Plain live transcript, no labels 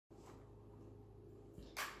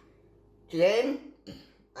Today,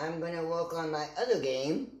 I'm gonna work on my other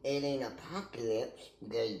game, Alien Apocalypse,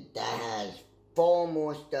 because that has far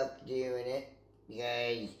more stuff to do in it,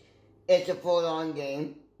 because it's a full-on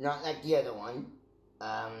game, not like the other one.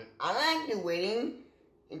 I'm actually waiting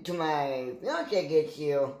until my fiance gets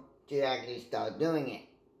here to actually start doing it.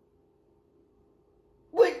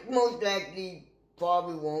 Which most likely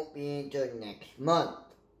probably won't be until next month.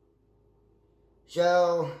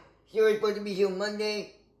 So, she was supposed to be here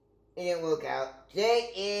Monday. It didn't work out.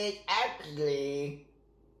 Today is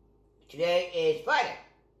Friday.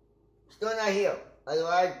 Still not here.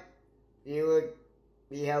 Otherwise, she would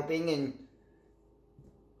be helping and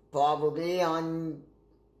probably on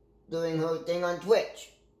doing her thing on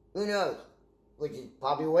Twitch. Who knows? Which is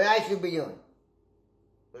probably what I should be doing.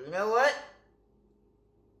 But you know what?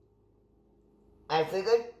 I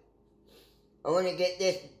figured I want to get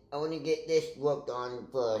this worked on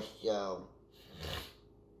first, so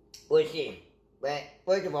we'll see. But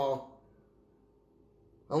first of all,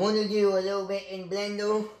 I want to do a little bit in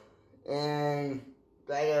Blender and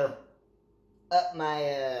try to up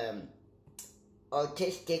my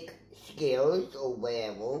artistic skills or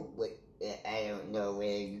whatever. I don't know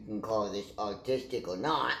whether you can call this artistic or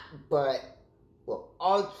not, but well,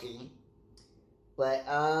 artsy. But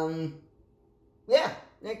yeah,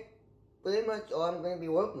 that's pretty much all I'm going to be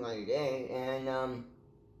working on today. And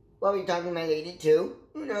probably talking to my lady too.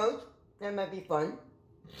 Who knows? That might be fun.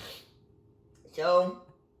 So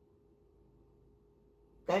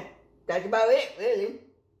that's about it, really.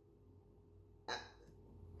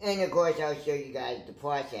 And of course, I'll show you guys the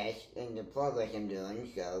process and the progress I'm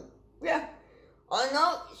doing. So yeah, all in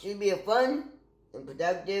all, it should be a fun and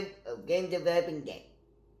productive game developing day.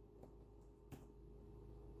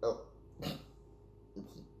 Oh.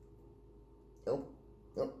 Oopsie. Nope.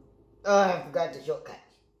 Oh, I forgot the shortcuts.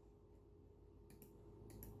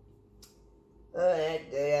 Oh, that's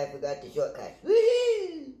good. I forgot the shortcuts.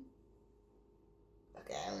 Woohoo!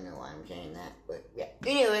 Okay, I don't know why I'm saying that, but yeah.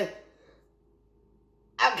 Anyway,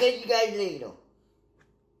 I'll catch you guys later.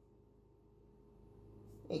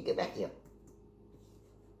 Hey, get back here.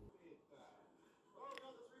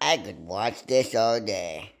 I could watch this all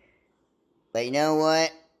day. But you know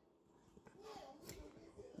what?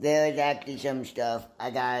 There's actually some stuff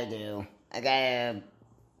I gotta do.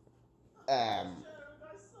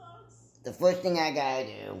 The first thing I gotta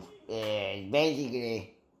do is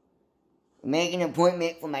basically make an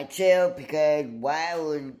appointment for my chair, because while I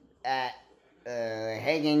was at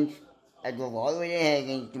Higgins, I drove all the way to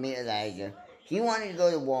Higgins to meet Elijah. He wanted to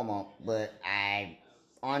go to Walmart, but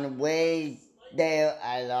on the way there,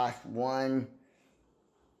 I lost one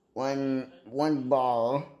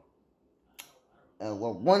bar.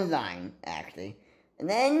 Well, one line, actually. And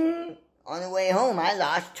then, on the way home, I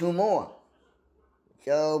lost two more.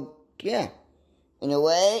 So, yeah. In a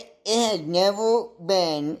way, it has never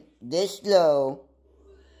been this slow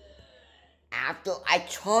after I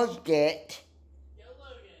charged it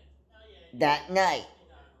that night.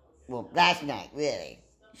 Well, last night, really.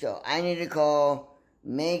 So, I need to call,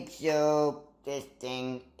 make sure this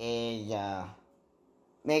thing is,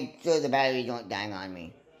 make sure the batteries don't die on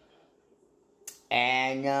me.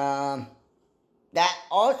 And that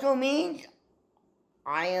also means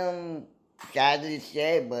I am, sad to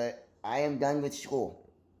say, but I am done with school.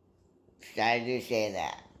 Sad to say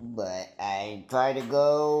that. But I try to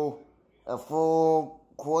go a full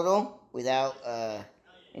quarter without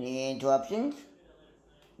any interruptions.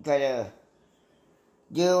 Try to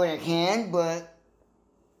do what I can, but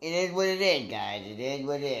it is what it is, guys. It is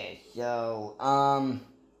what it is. So,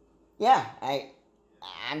 yeah,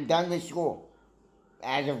 I'm done with school.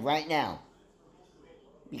 As of right now.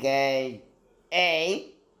 Because,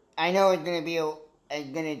 I know it's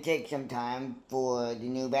gonna take some time for the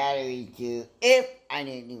new batteries if I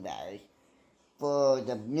need new batteries, for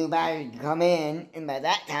the new batteries to come in, and by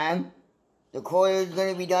that time, the quarter is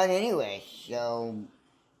gonna be done anyway, so,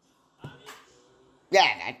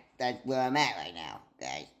 yeah, that's where I'm at right now,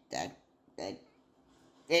 guys. That,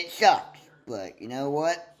 it sucks, but you know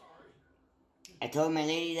what? I told my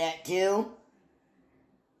lady that too.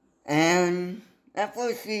 And at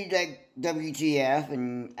first she's like, WTF,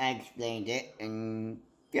 and I explained it, and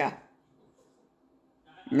yeah.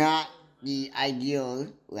 Not the ideal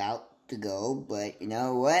route to go, but you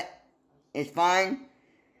know what? It's fine.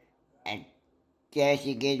 I guess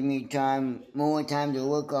it gives me more time to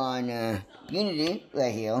work on Unity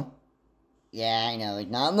right here. Yeah, I know,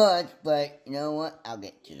 it's not much, but you know what? I'll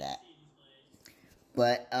get to that.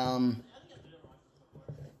 But,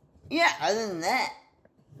 yeah, other than that,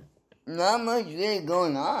 not much really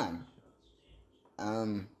going on.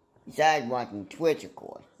 Besides watching Twitch, of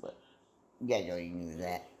course, but You guys already knew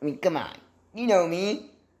that. I mean, come on. You know me.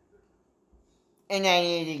 And I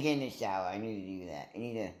need to get in the shower. I need to do that. I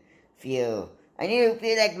need to feel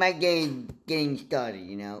like my day is getting started,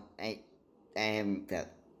 you know? I haven't felt.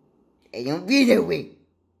 I don't feel that way.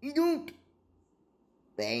 You don't.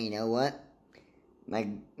 But hey, you know what?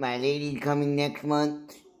 My lady coming next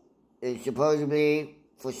month is supposedly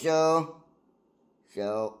for sure.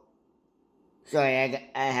 So, sorry,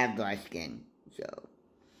 I have dry skin. So,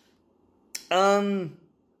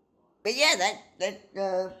 but yeah, that's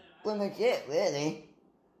pretty much it, really.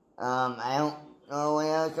 I don't know what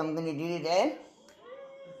else I'm gonna do today.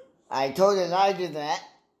 I told Elijah that,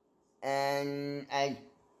 and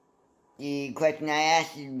the question I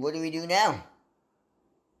asked is, what do we do now?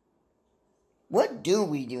 What do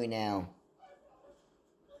we do now?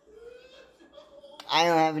 I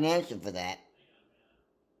don't have an answer for that.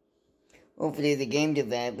 Hopefully the game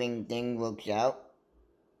developing thing works out.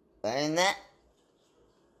 Other than that,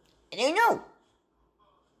 I don't know.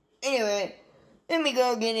 Anyway, let me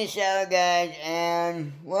go get in the shower, guys,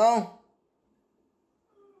 and, well,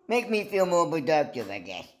 make me feel more productive, I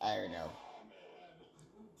guess. I don't know.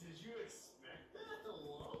 Did you expect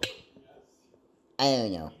that? I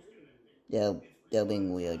don't know. They're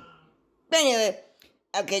being weird. But anyway,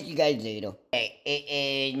 I'll catch you guys later. Okay, it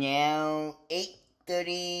is now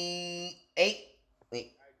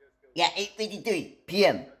 8:53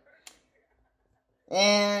 p.m.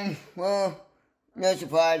 And, well, no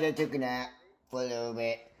surprise, I took a nap for a little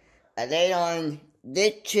bit. I laid on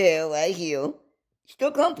this chair right here.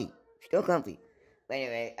 Still comfy. But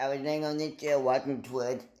anyway, I was laying on this chair watching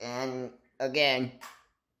Twitch, and again,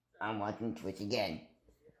 I'm watching Twitch again.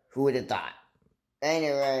 Who would have thought?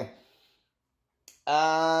 Anyway,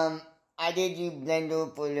 I did use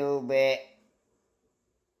Blender for a little bit.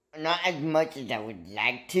 Not as much as I would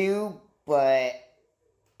like to, but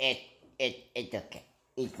it's okay.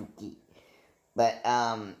 It's okay. But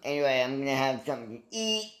anyway, I'm gonna have something to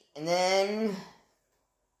eat, and then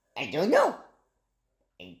I don't know.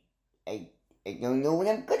 I don't know what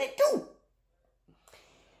I'm gonna do.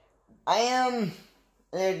 I am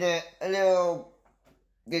a little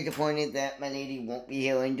disappointed that my lady won't be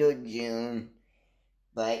here until June.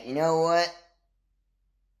 But you know what?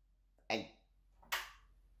 I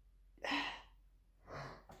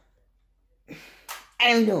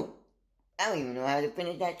don't know. I don't even know how to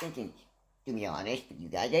finish that sentence. To be honest with you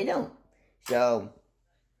guys, I don't. So,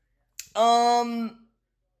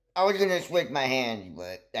 I was gonna switch my hands,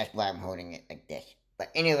 but that's why I'm holding it like this. But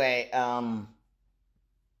anyway, not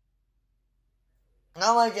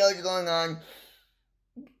much else going on.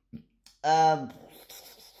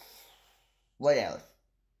 What else?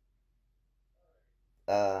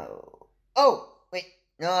 Oh, wait.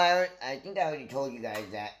 No, I think I already told you guys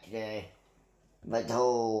that today. But the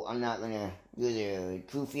whole, I'm not gonna do the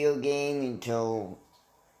True Field game until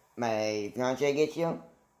my fiance gets here.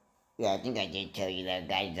 Yeah, I think I did tell you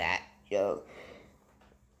guys that. So,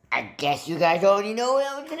 I guess you guys already know what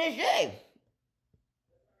I was gonna say.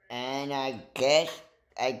 And I guess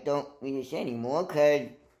I don't need to say anymore, cause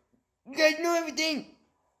you guys know everything.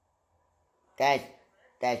 That's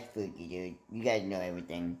freaky, dude. You guys know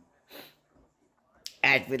everything.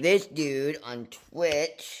 As for this dude on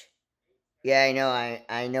Twitch, yeah,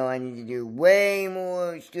 I know I need to do way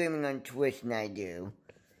more streaming on Twitch than I do.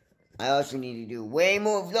 I also need to do way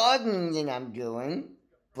more vlogging than I'm doing,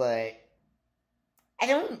 but I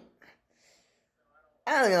don't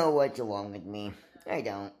know what's wrong with me. I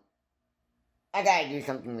don't. I gotta do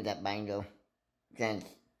something with that binder, since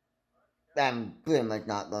I'm pretty much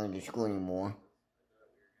not going to school anymore.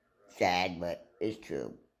 Sad, but it's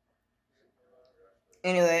true.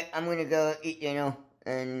 Anyway, I'm gonna go eat dinner,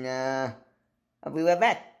 and I'll be right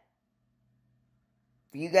back.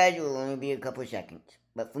 For you guys, it will only be a couple seconds.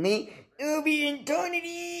 But for me, it will be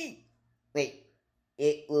eternity! Wait,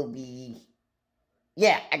 it will be...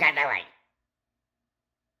 Yeah, I got that right.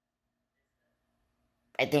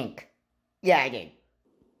 I think. Yeah, I did.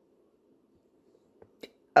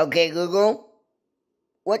 Okay, Google.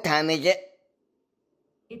 What time is it?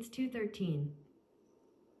 It's 2:13.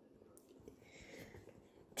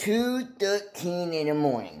 2:13 in the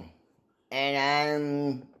morning. And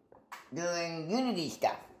I'm doing Unity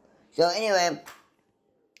stuff. So anyway,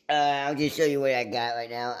 I'll just show you what I got right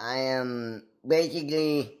now. I am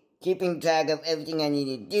basically keeping track of everything I need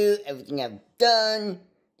to do, everything I've done,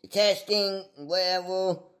 the testing,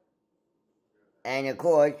 whatever. And of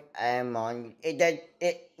course, I'm on,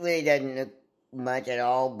 it really doesn't look much at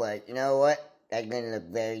all, but you know what? That's going to look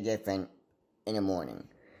very different in the morning.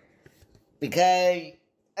 Because,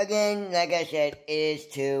 again, like I said, it is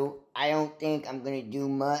 2. I don't think I'm going to do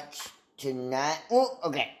much tonight. Well,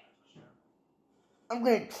 okay. I'm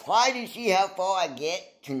gonna try to see how far I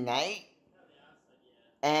get tonight.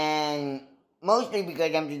 And mostly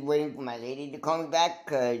because I'm just waiting for my lady to call me back,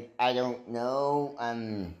 because I don't know.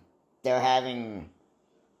 They're having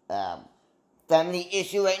family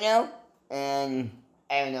issue right now, and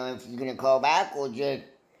I don't know if she's gonna call back or just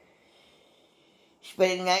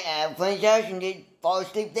spend the night at a friend's house and just fall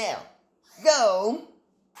asleep there. So,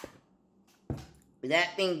 with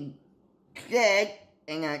that being said,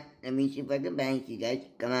 hang on, let me see if I can balance you guys.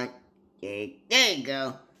 Come on. There you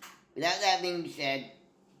go. Without that being said,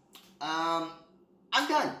 I'm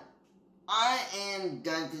done. I am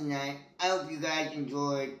done for tonight. I hope you guys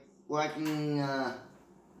enjoyed watching my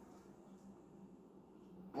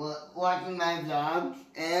vlogs,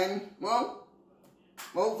 and well,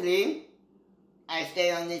 hopefully I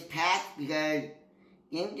stay on this path, because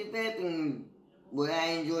game developing is what I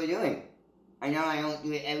enjoy doing. I know I don't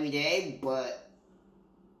do it every day, but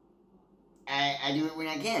I do it when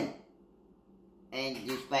I can. And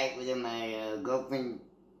despite whether my girlfriend,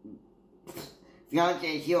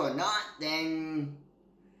 fiance is here or not, then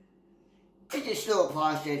it's a slow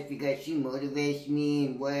process, because she motivates me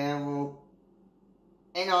and whatever.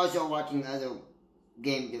 And also watching other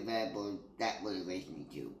game developers, that motivates me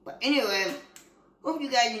too. But anyway, hope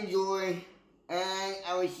you guys enjoy, and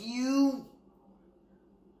I will see you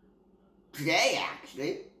today,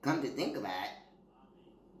 actually, come to think about it.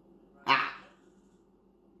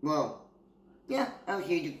 Well, yeah, I'll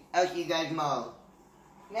see you guys tomorrow.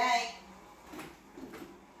 Night.